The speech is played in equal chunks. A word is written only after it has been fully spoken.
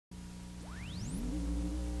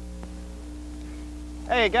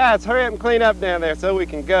Hey guys, hurry up and clean up down there so we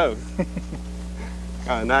can go.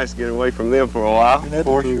 Kind of nice to get away from them for a while.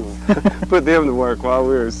 For sure. Put them to work while we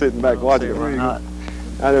were sitting back watching them.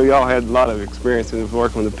 I know y'all had a lot of experiences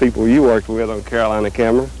working with the people you worked with on Carolina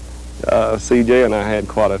Camera. CJ and I had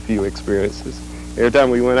quite a few experiences. Every time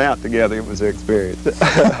we went out together, it was an experience.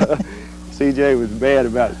 CJ was bad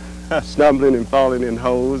about stumbling and falling in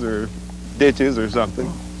holes or ditches or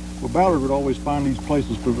something. Well, Ballard would always find these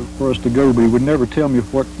places for us to go, but he would never tell me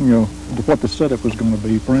what the setup was going to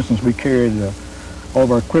be. For instance, we carried all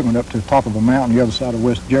of our equipment up to the top of a mountain the other side of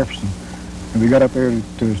West Jefferson, and we got up there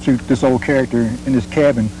to shoot this old character in his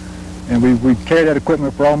cabin, and we carried that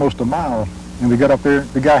equipment for almost a mile, and we got up there.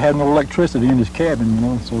 The guy had no electricity in his cabin, you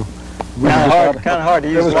know, so kind of hard to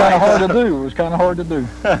use. It was kind of hard to do. It was kind of hard to do.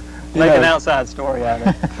 Make an outside story out of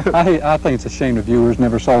it. I think it's a shame the viewers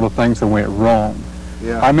never saw the things that went wrong.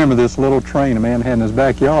 Yeah. I remember this little train a man had in his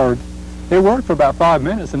backyard. It worked for about 5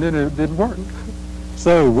 minutes and then it didn't work.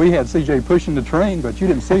 So we had CJ pushing the train, but you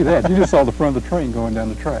didn't see that. You just saw the front of the train going down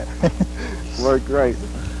the track. Worked great.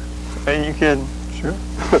 Are you kidding? Sure.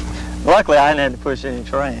 Luckily, I hadn't had to push any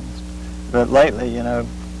trains. But lately, you know,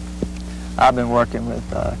 I've been working with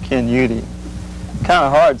Ken Udy. Kind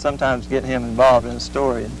of hard sometimes to get him involved in a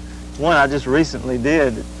story. And one I just recently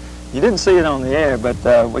did, you didn't see it on the air,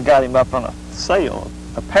 but we got him up on a sail,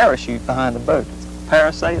 a parachute behind the boat, a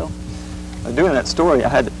parasail. Doing that story, I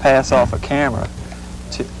had to pass off a camera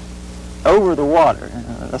over the water.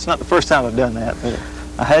 That's not the first time I've done that, but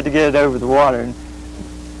I had to get it over the water. And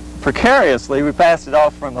precariously, we passed it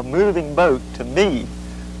off from a moving boat to me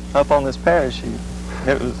up on this parachute.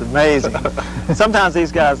 It was amazing. Sometimes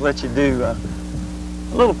these guys let you do a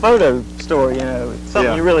little photo story, you know,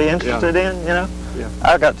 something you're really interested in, you know. Yeah.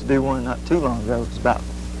 I got to do one not too long ago. It was about,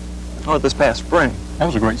 this past spring. That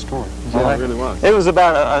was a great story. Yeah, it really was. It was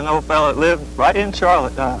about an old fellow that lived right in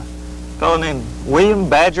Charlotte, a fellow named William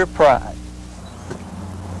Badger Pride.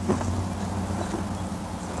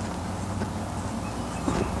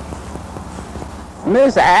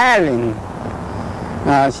 Miss Allen,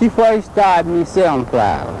 she first started me selling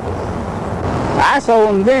flowers. I sold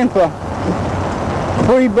them then for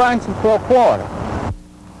 3 bunches for a quarter.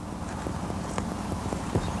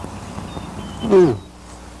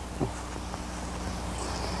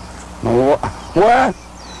 Well,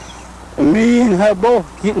 me and her both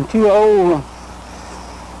getting too old,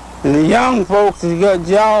 and the young folks that got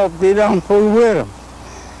jobs, they don't fool with them.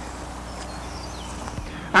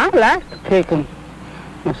 I like to pick them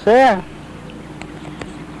myself.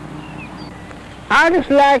 I just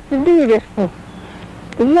like to do this for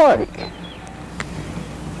the work.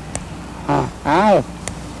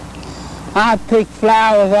 I pick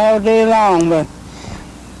flowers all day long, but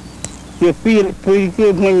you feel it pretty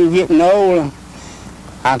good when you're getting older.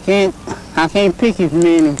 I can't pick as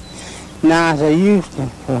many now as I used to.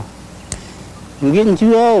 I'm getting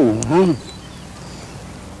too old.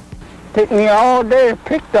 Took me all day to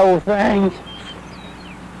pick those things.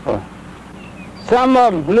 Some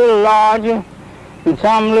of them a little larger and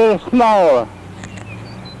some a little smaller.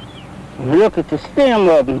 Look at the stem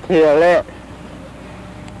of them, tell that.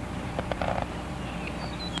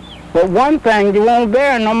 But one thing, they won't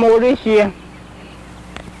bear no more this year.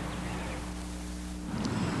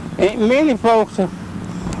 Ain't many folks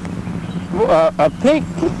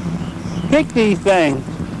pick these things.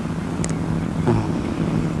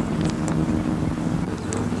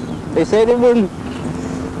 They said it wouldn't,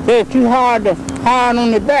 they're too hard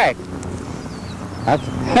on the back.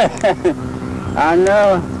 I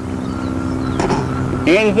know.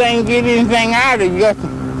 Anything, get anything out of it, you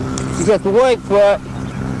got to work for it.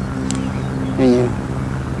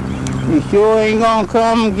 And you sure ain't gonna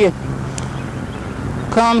come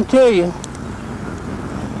to you.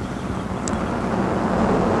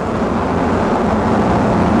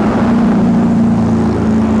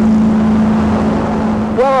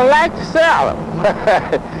 Well, I like to sell them.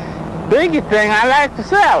 Biggest thing, I like to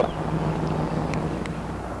sell them.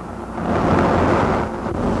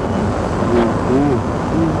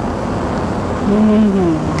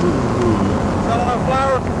 Selling those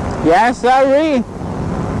flowers? Yes, sirree.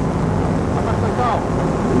 How much they cost?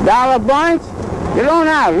 $1 bunch? You don't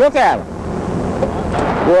know, look at them.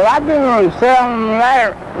 Well, I've been selling them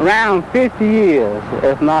around 50 years,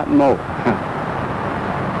 if not more.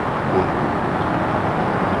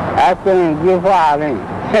 That's been a good while, ain't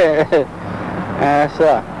it? Yes,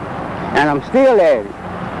 sir. And I'm still at it.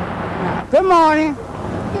 Good morning.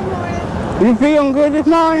 Good morning. You feeling good this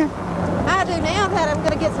morning? I do now that I'm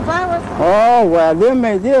going to get some flowers. Oh, well, they'll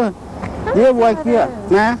wake you up.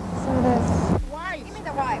 Now? Some of those. White. Give me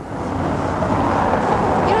the white.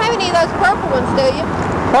 You don't have any of those purple ones, do you?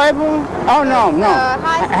 Purple? Oh, no, no.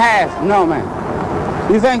 Half. No, man.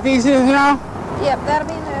 You think these is now? Yep, that'll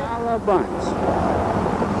be new. All a bunch.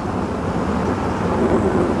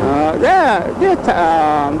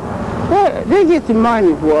 They get the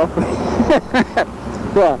money's worth.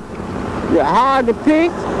 But they're hard to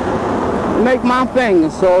pick. Make my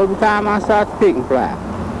fingers sore every time I start picking fly.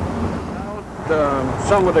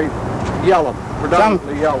 Some of the yellow,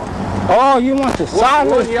 predominantly yellow. Oh, you want the solid?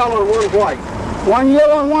 One yellow and one white. One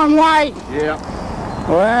yellow and one white? Yeah.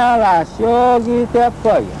 Well, I sure get that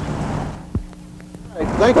for you.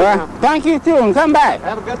 Thank you. Now. Thank you too, and come back.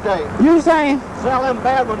 Have a good day. You saying? Sell them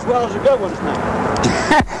bad ones as well as the good ones now.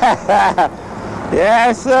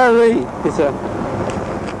 Yes, sir. Yes, sir.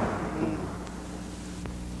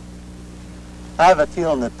 I have a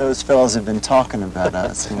feeling that those fellows have been talking about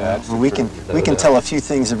us. You know? Well, we can tell a few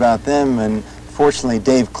things about them, and fortunately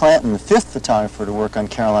Dave Clanton, the fifth photographer to work on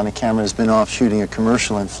Carolina Camera, has been off shooting a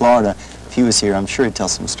commercial in Florida. If he was here, I'm sure he'd tell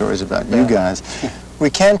some stories about you guys. We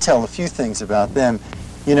can tell a few things about them.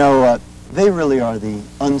 You know, they really are the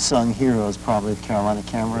unsung heroes probably of Carolina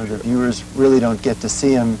Camera. The viewers really don't get to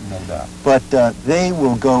see them. No doubt. But they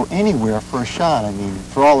will go anywhere for a shot. I mean,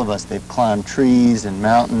 for all of us, they've climbed trees and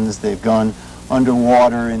mountains. They've gone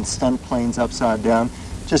underwater in stunt planes upside down.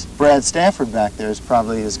 Just Brad Stafford back there is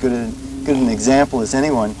probably as good an example as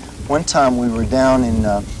anyone. One time we were down in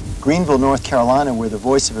Greenville, North Carolina, where the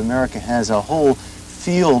Voice of America has a whole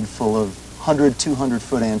field full of 100,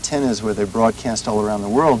 200-foot antennas where they broadcast all around the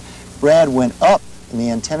world. Brad went up in the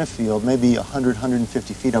antenna field, maybe 100,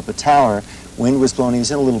 150 feet up a tower. Wind was blowing. He was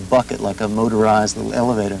in a little bucket, like a motorized little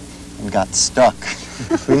elevator, and got stuck.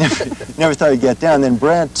 We never thought he'd get down. Then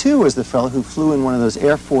Brad, too, was the fellow who flew in one of those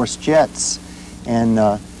Air Force jets and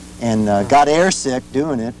got airsick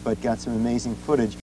doing it, but got some amazing footage.